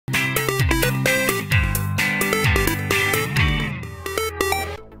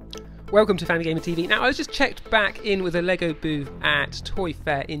Welcome to Family Gamer TV. Now, I just checked back in with a Lego booth at Toy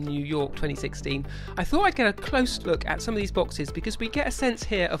Fair in New York 2016. I thought I'd get a close look at some of these boxes because we get a sense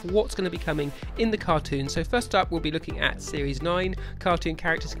here of what's going to be coming in the cartoon. So first up, we'll be looking at Series 9 cartoon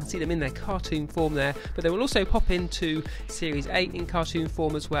characters. You can see them in their cartoon form there, but they will also pop into Series 8 in cartoon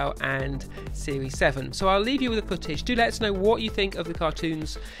form as well, and Series 7. So I'll leave you with the footage. Do let us know what you think of the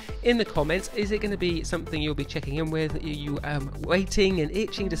cartoons in the comments. Is it going to be something you'll be checking in with? Are you waiting and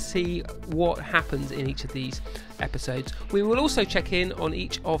itching to see what happens in each of these episodes? We will also check in on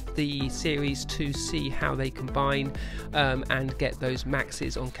each of the series to see how they combine and get those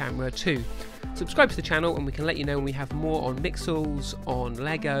maxes on camera too. Subscribe to the channel and we can let you know when we have more on Mixels, on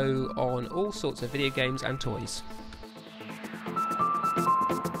Lego, on all sorts of video games and toys.